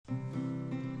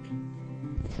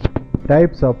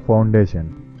Types of foundation.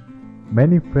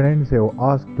 Many friends have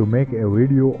asked to make a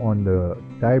video on the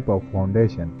type of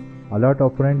foundation. A lot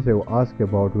of friends have asked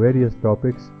about various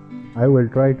topics. I will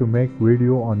try to make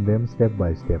video on them step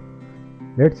by step.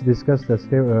 Let's discuss the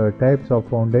types of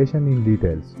foundation in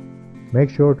details. Make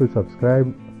sure to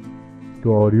subscribe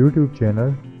to our YouTube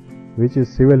channel, which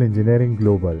is Civil Engineering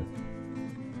Global,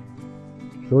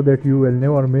 so that you will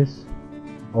never miss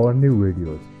our new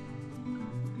videos.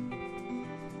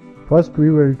 First, we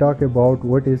will talk about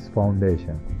what is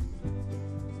foundation.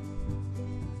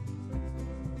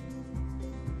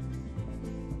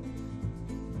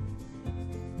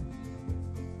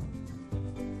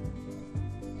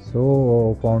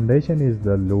 So, foundation is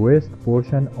the lowest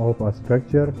portion of a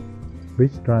structure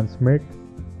which transmits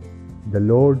the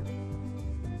load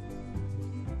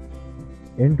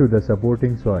into the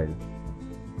supporting soil.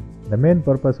 The main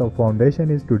purpose of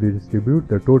foundation is to distribute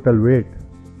the total weight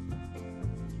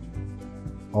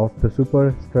of the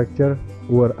superstructure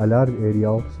over a large area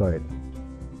of soil.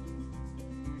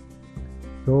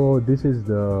 So this is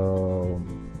the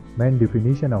main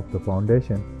definition of the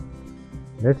foundation.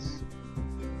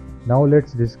 Now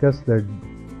let's discuss the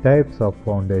types of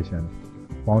foundation.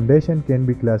 Foundation can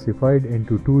be classified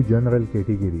into two general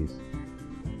categories.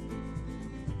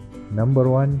 Number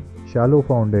 1, shallow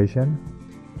foundation.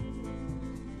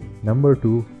 Number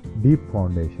 2, deep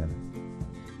foundation.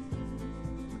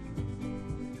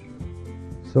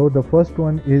 So the first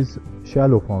one is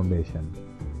shallow foundation.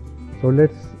 So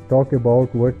let's talk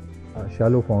about what a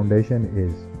shallow foundation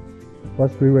is.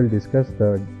 First we will discuss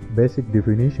the basic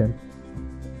definition.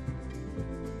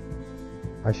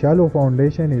 A shallow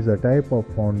foundation is a type of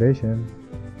foundation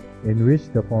in which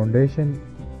the foundation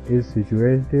is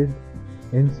situated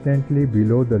instantly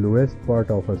below the lowest part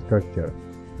of a structure.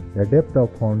 The depth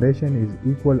of foundation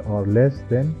is equal or less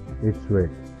than its weight.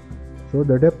 So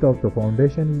the depth of the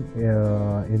foundation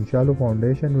in shallow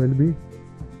foundation will be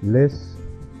less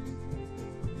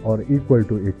or equal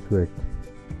to its weight.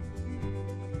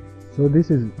 So this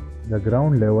is the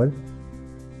ground level.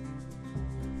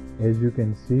 As you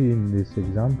can see in this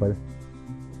example,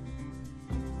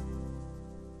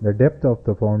 the depth of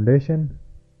the foundation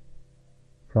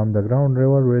from the ground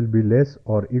level will be less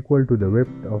or equal to the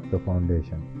width of the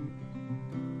foundation.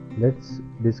 Let's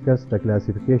discuss the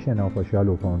classification of a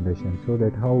shallow foundation, so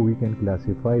that how we can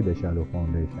classify the shallow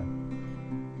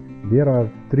foundation. There are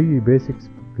three basic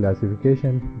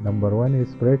classifications. Number 1 is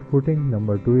spread footing,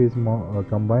 number 2 is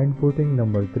combined footing,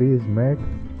 number 3 is mat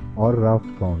or raft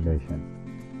foundation.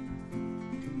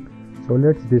 So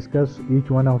let's discuss each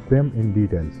one of them in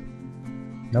details.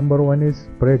 Number 1 is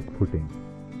spread footing.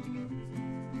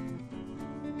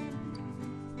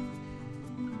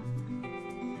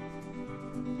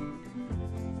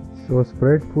 So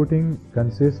spread footing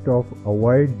consists of a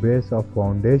wide base of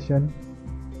foundation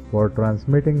for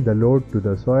transmitting the load to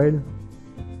the soil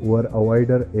over a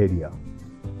wider area.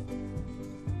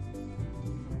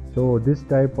 So this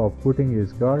type of footing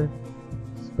is called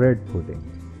spread footing.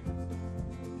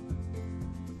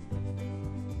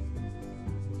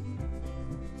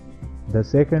 The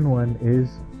second one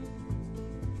is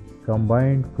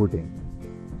combined footing.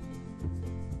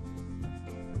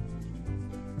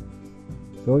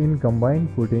 So in combined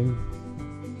footing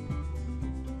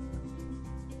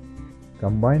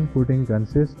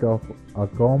consists of a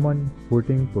common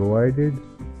footing provided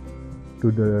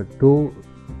to the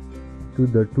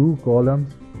two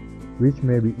columns, which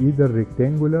may be either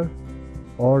rectangular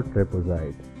or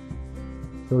trapezoid.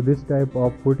 So this type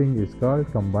of footing is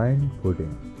called combined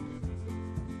footing.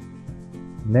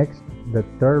 Next, the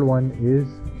third one is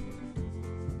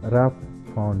raft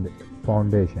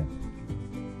foundation.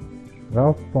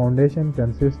 Raft foundation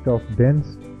consists of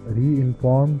dense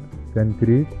reinformed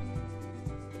concrete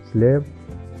slab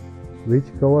which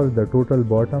covers the total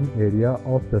bottom area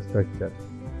of the structure.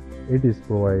 It is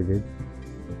provided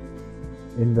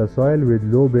in the soil with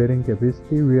low bearing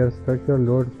capacity where structural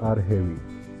loads are heavy.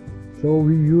 So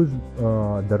we use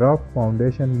the raft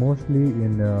foundation mostly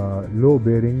in low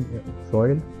bearing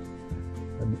soil,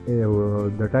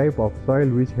 the type of soil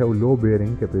which have low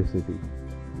bearing capacity.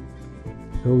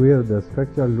 So where the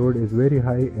structural load is very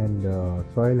high and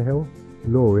soil have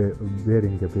low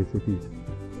bearing capacity.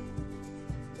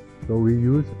 So we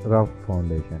use raft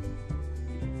foundation.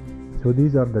 So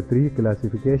these are the three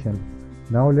classifications.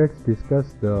 Now let's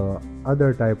discuss the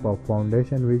other type of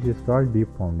foundation, which is called deep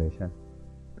foundation.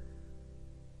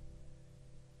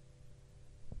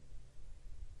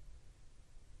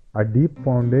 A deep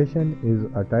foundation is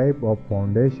a type of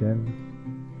foundation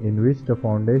in which the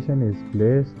foundation is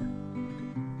placed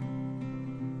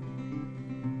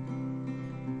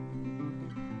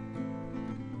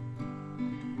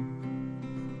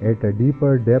at a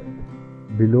deeper depth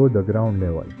below the ground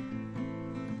level.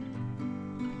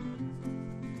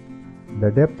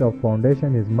 The depth of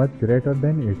foundation is much greater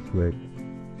than its weight.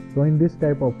 So in this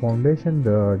type of foundation,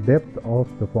 the depth of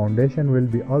the foundation will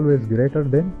be always greater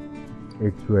than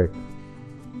its weight.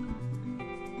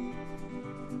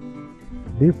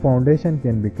 Deep foundation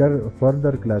can be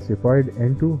further classified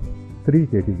into three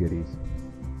categories.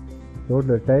 So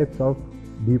the types of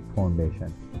deep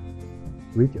foundation,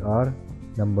 which are: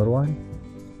 number 1,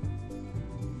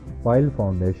 pile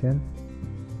foundation;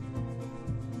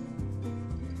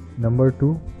 number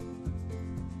 2,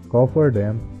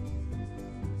 cofferdam;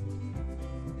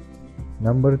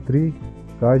 number 3,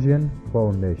 Gaussian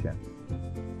foundation.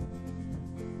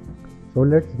 So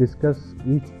let's discuss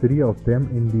each three of them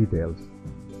in details.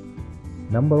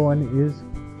 Number 1 is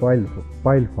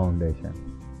pile foundation.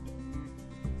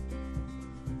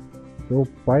 So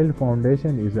pile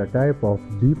foundation is a type of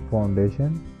deep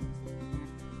foundation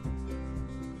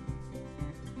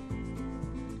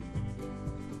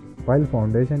Pile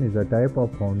foundation is a type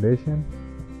of foundation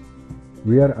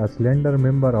where a slender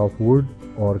member of wood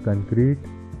or concrete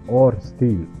or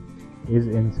steel is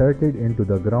inserted into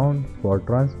the ground for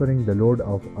transferring the load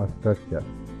of a structure.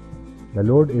 The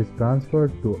load is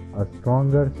transferred to a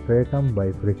stronger stratum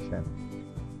by friction.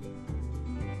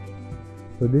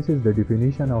 So this is the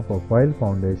definition of a pile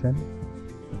foundation.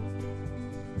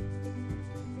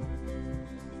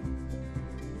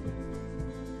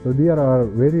 So there are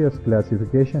various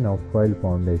classification of pile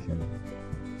foundation.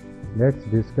 Let's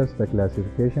discuss the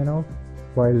classification of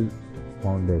pile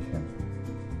foundation.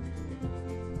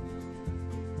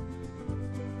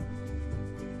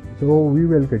 So we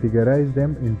will categorize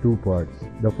them in two parts.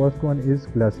 The first one is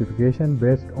classification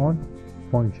based on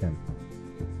function.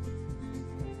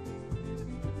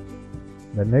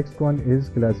 The next one is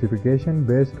classification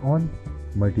based on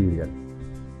material.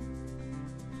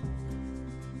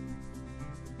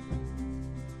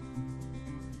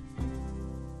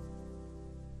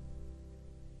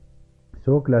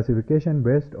 So classification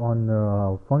based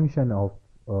on function of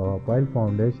pile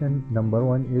foundation. Number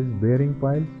 1 is bearing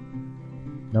piles.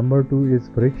 Number 2 is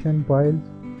friction piles.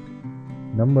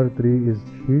 Number 3 is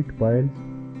sheet piles.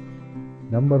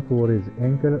 Number 4 is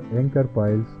anchor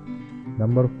piles.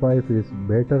 Number 5 is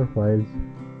batter piles.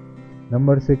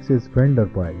 Number 6 is fender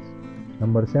piles.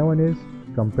 Number 7 is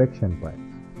compaction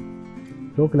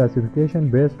piles. So classification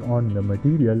based on the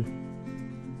material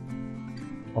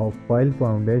of pile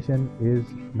foundation is: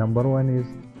 number 1 is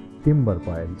timber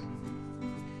piles.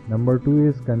 Number 2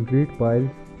 is concrete piles.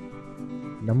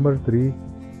 Number 3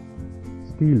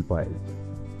 steel piles.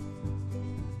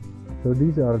 So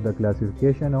these are the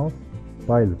classification of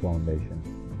pile foundation.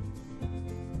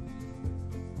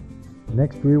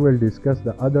 Next we will discuss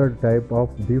the other type of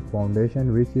deep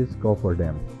foundation, which is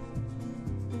cofferdam.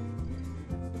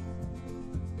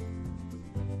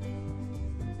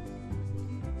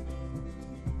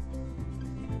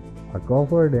 A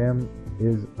cofferdam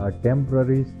is a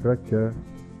temporary structure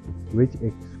which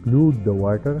excludes the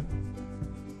water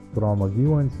from a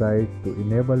given site to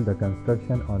enable the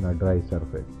construction on a dry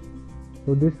surface.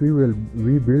 So this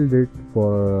we build it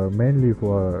for mainly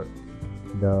for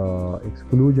the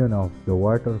exclusion of the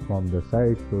water from the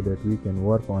site, so that we can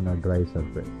work on a dry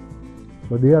surface.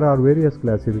 So there are various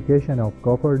classification of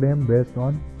cofferdam based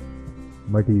on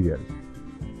materials.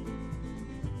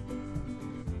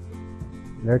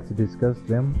 Let's discuss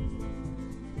them.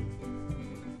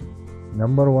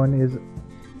 Number 1 is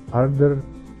earthen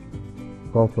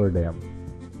cofferdam.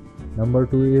 Number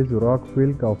 2 is rock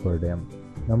fill cofferdam.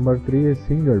 Number 3 is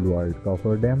single walled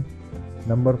cofferdam.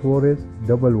 Number 4 is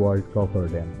double walled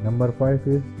cofferdam. Number 5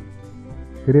 is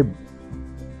crib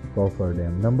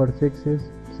cofferdam. Number 6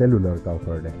 is cellular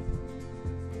cofferdam.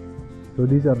 So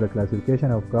these are the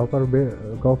classification of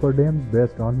cofferdam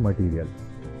based on material.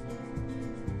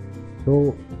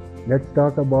 So let's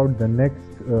talk about the next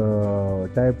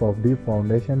type of deep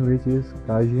foundation, which is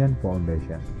Gaussian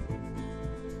foundation.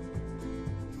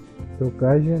 So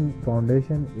Gaussian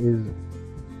foundation is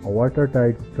a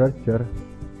watertight structure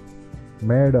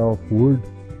made of wood,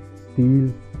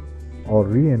 steel or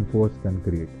reinforced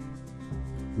concrete,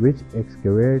 which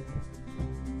excavate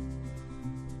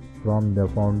from the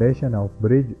foundation of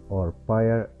bridge or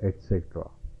pier, etc.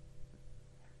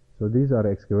 So these are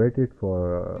excavated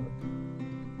for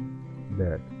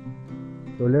that.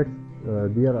 So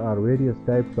there are various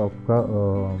types of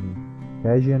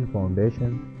Gaussian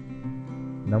foundation.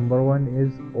 Number 1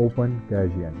 is open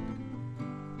Gaussian.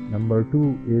 Number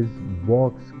 2 is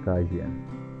box Gaussian.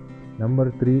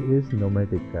 Number 3 is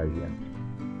pneumatic Gaussian.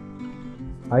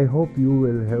 I hope you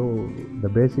will have the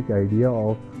basic idea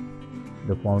of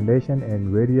the foundation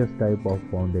and various type of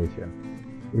foundation.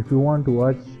 If you want to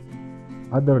watch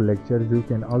other lectures, you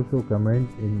can also comment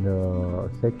in the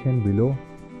section below.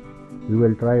 We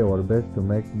will try our best to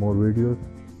make more videos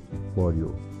for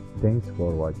you. Thanks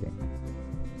for watching.